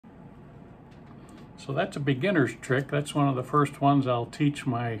So that's a beginner's trick. That's one of the first ones I'll teach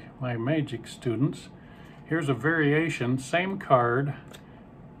my Magic students. Here's a variation. Same card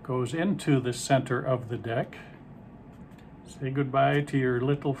goes into the center of the deck. Say goodbye to your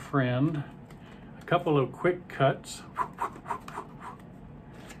little friend. A couple of quick cuts.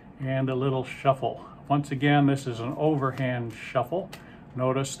 And a little shuffle. Once again, this is an overhand shuffle.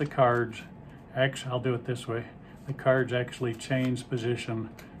 Notice the cards, actually, I'll do it this way. The cards actually change position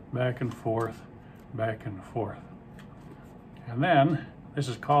back and forth, back and forth. And then, this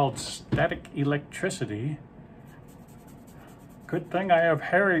is called static electricity. Good thing I have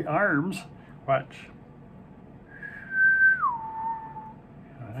hairy arms. Watch.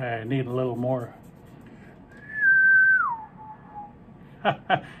 I need a little more.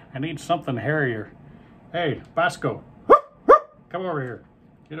 I need something hairier. Hey, Bosco, come over here.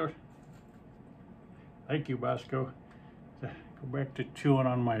 Get over. Thank you, Bosco. Go back to chewing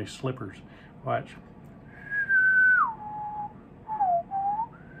on my slippers. Watch.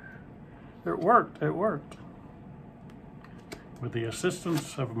 It worked, it worked. With the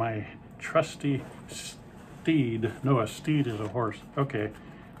assistance of my trusty steed. No, a steed is a horse. Okay,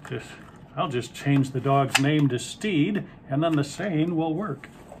 I'll just change the dog's name to Steed, and then the saying will work.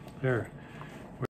 There.